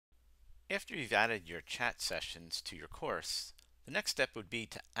After you've added your chat sessions to your course, the next step would be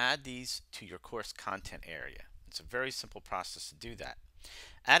to add these to your course content area. It's a very simple process to do that.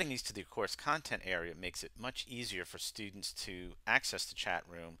 Adding these to the course content area makes it much easier for students to access the chat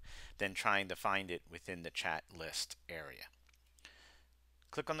room than trying to find it within the chat list area.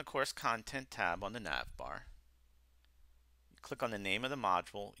 Click on the course content tab on the nav bar. Click on the name of the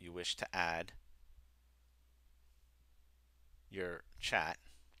module you wish to add your chat.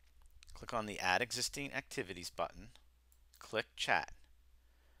 Click on the Add Existing Activities button. Click Chat.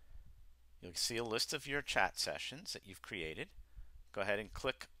 You'll see a list of your chat sessions that you've created. Go ahead and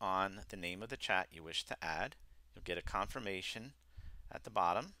click on the name of the chat you wish to add. You'll get a confirmation at the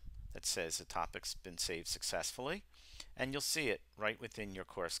bottom that says the topic's been saved successfully, and you'll see it right within your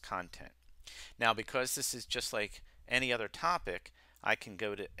course content. Now, because this is just like any other topic, I can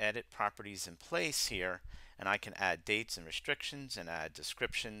go to Edit Properties in Place here, and I can add dates and restrictions and add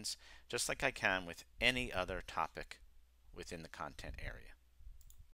descriptions just like I can with any other topic within the content area.